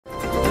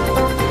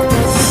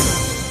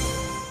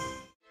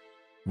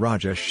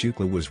Rajesh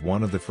Shukla was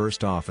one of the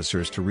first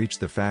officers to reach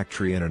the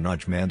factory in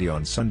Anaj Mandi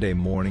on Sunday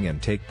morning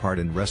and take part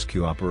in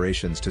rescue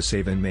operations to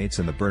save inmates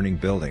in the burning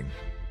building.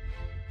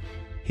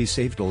 He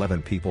saved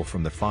 11 people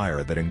from the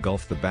fire that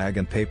engulfed the bag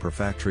and paper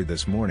factory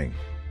this morning.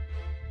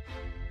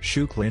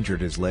 Shukla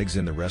injured his legs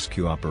in the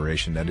rescue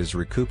operation and is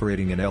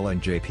recuperating in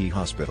LNJP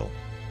hospital.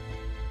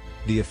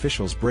 The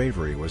official's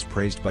bravery was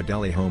praised by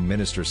Delhi Home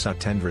Minister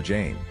Satyendra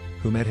Jain,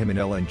 who met him in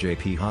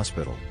LNJP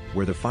hospital,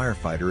 where the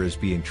firefighter is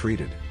being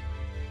treated.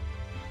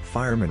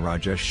 Fireman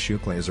Rajesh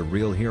Shukla is a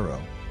real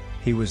hero.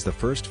 He was the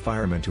first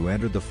fireman to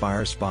enter the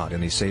fire spot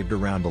and he saved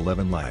around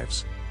 11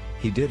 lives.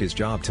 He did his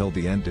job till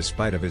the end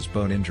despite of his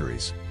bone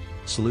injuries.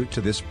 Salute to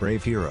this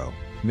brave hero,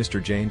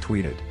 Mr. Jain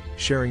tweeted,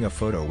 sharing a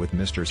photo with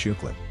Mr.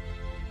 Shukla.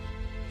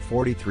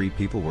 43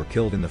 people were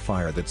killed in the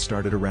fire that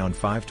started around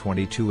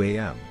 5:22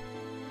 a.m.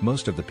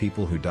 Most of the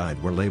people who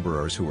died were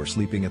laborers who were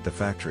sleeping at the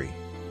factory.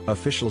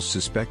 Officials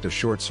suspect a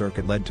short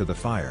circuit led to the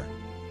fire.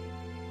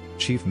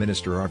 Chief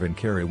Minister Arvind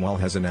Kejriwal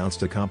has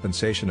announced a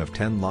compensation of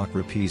 10 lakh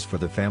rupees for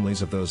the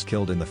families of those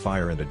killed in the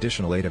fire and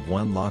additional aid of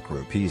 1 lakh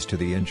rupees to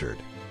the injured.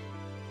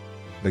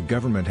 The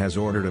government has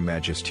ordered a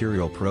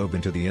magisterial probe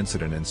into the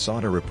incident and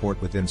sought a report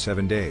within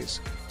 7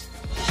 days.